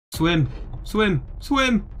Swim. Swim.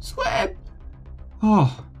 Swim. Swim.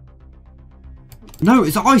 Oh. No,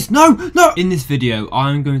 it's ice. No, no. In this video,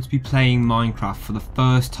 I'm going to be playing Minecraft for the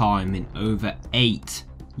first time in over 8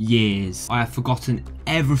 years. I have forgotten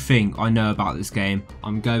everything I know about this game.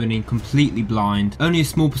 I'm going in completely blind. Only a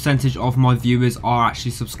small percentage of my viewers are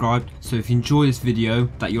actually subscribed. So if you enjoy this video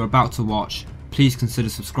that you're about to watch, please consider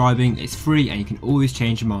subscribing. It's free and you can always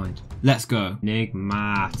change your mind. Let's go.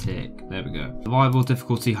 Enigmatic. There we go. Survival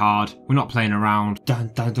difficulty hard. We're not playing around.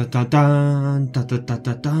 Dun dun dun dun dun dun dun dun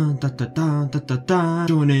dun dun dun dun dun dun dun.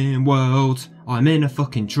 Joining world. I'm in a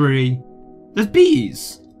fucking tree. There's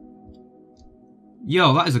bees.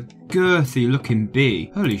 Yo, that is a girthy looking bee.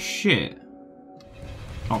 Holy shit.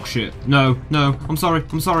 Oh shit. No, no. I'm sorry.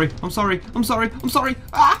 I'm sorry. I'm sorry. I'm sorry. I'm sorry.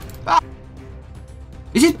 Ah! Ah!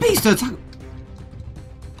 Is this beast attack?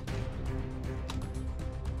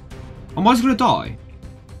 Am I just gonna die?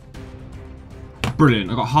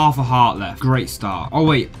 Brilliant, I got half a heart left. Great start. Oh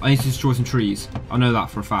wait, I need to destroy some trees. I know that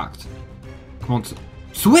for a fact. Come on,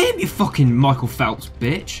 swim, you fucking Michael Phelps,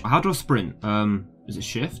 bitch. How do I sprint? Is it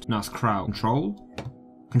shift? No, it's crouch. Control?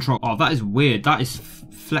 Control. Oh, that is weird. That is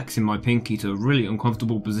flexing my pinky to a really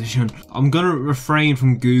uncomfortable position. I'm gonna refrain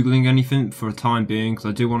from Googling anything for a time being because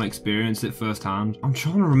I do want to experience it firsthand. I'm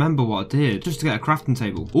trying to remember what I did just to get a crafting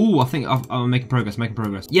table. Oh, I think I'm making progress,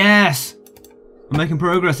 Yes! I'm making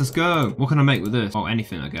progress, let's go. What can I make with this? Oh,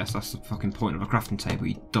 anything, I guess. That's the fucking point of a crafting table,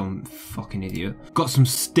 you dumb fucking idiot. Got some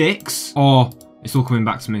sticks. Oh, it's all coming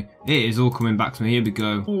back to me. It is all coming back to me. Here we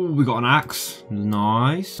go. Oh, we got an axe.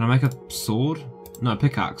 Nice. Can I make a sword? No, a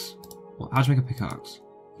pickaxe. How'd you make a pickaxe?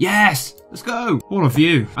 Yes! Let's go! What a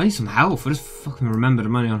view. I need some health. I just fucking remembered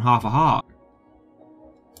I'm only on half a heart.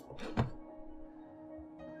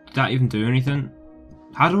 Did that even do anything?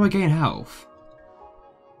 How do I gain health?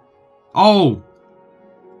 Oh!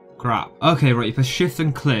 Crap. Okay, right, you press shift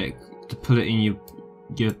and click to put it in your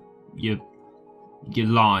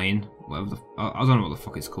line. Whatever the I don't know what the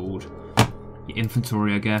fuck it's called. Your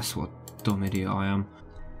inventory, I guess. What a dumb idiot I am.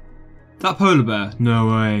 That polar bear? No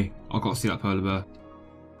way. I've got to see that polar bear.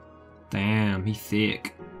 Damn, he's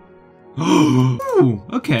thick. Ooh,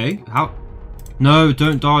 okay. How? No,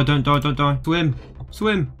 don't die, don't die, don't die. Swim,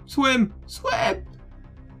 swim, swim, swim.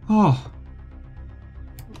 Oh.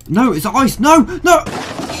 No, it's ice. No, no.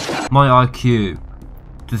 My IQ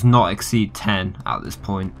does not exceed 10 at this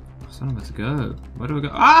point. I don't know where to go. Where do I go?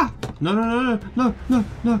 Ah! No, no, no, no, no, no,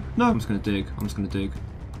 no, no. I'm just gonna dig. I'm just gonna dig.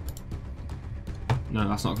 No,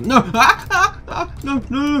 that's not. No! Ah! Ah! Ah! No!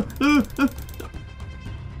 No! No! No!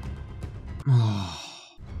 Oh,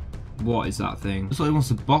 what is that thing? Looks like he wants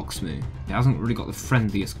to box me. He hasn't really got the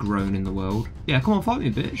friendliest groan in the world. Yeah, come on, fight me,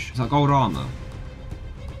 bitch. Is that gold armor?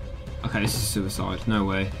 Okay, this is suicide. No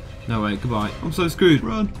way. No way. Goodbye. I'm so screwed.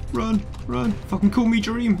 Run! Run! Run! Fucking call me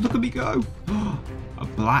dream. Look at me go. A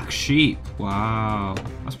black sheep. Wow.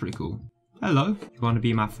 That's pretty cool. Hello. You want to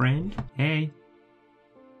be my friend? Hey.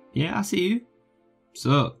 Yeah, I see you.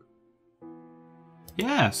 Sup?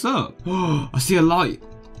 Yeah, sup? Oh, I see a light.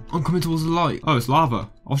 I'm coming towards the light. Oh, it's lava.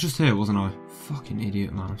 I was just here, wasn't I? Fucking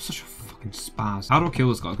idiot, man. I'm such a fucking spaz. How do I kill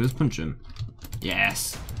this guy? Can I just punch him?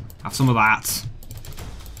 Yes. Have some of that.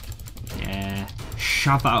 Yeah.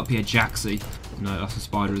 Shove that up here, Jaxie. No, that's a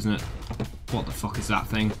spider, isn't it? What the fuck is that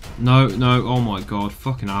thing? No, no. Oh my god.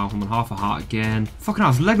 Fucking hell. I'm on half a heart again. Fucking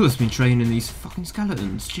hell. Has Legolas been training these fucking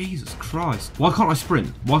skeletons? Jesus Christ. Why can't I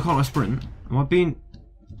sprint? Why can't I sprint? Am I being...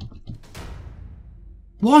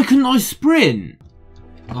 Why couldn't I sprint?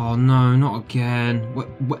 Oh no, not again.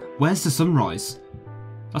 Where's the sunrise?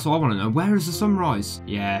 That's what I want to know. Where is the sunrise?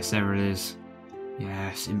 Yes, there it is.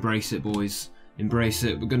 Yes, embrace it, boys. Embrace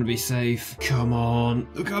it. We're going to be safe. Come on.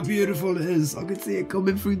 Look how beautiful it is. I can see it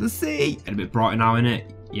coming through the sea. Get a bit brighter now,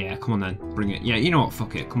 innit? Yeah, come on then. Bring it. Yeah, you know what?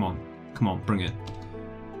 Fuck it. Come on. Come on, bring it.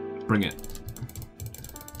 Bring it.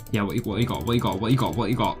 Yeah, what you got? What you got? What you got? What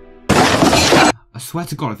you got? I swear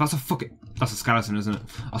to God, if that's a fucking... That's a skeleton, isn't it?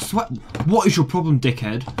 I swear... What is your problem,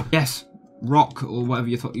 dickhead? Yes. Rock, or whatever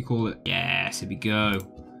you thought you call it. Yes, here we go.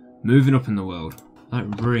 Moving up in the world. I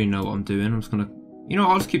don't really know what I'm doing. I'm just gonna... You know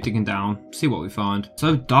what, I'll just keep digging down. See what we find.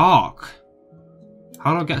 So dark.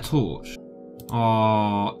 How do I get a torch?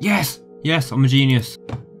 Oh, yes! Yes, I'm a genius.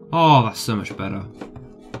 Oh, that's so much better.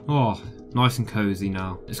 Oh, nice and cozy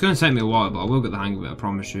now. It's going to take me a while, but I will get the hang of it, I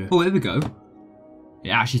promise you. Oh, here we go. It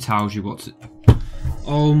actually tells you what to...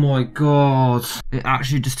 Oh my god. It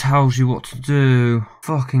actually just tells you what to do.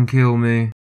 Fucking kill me.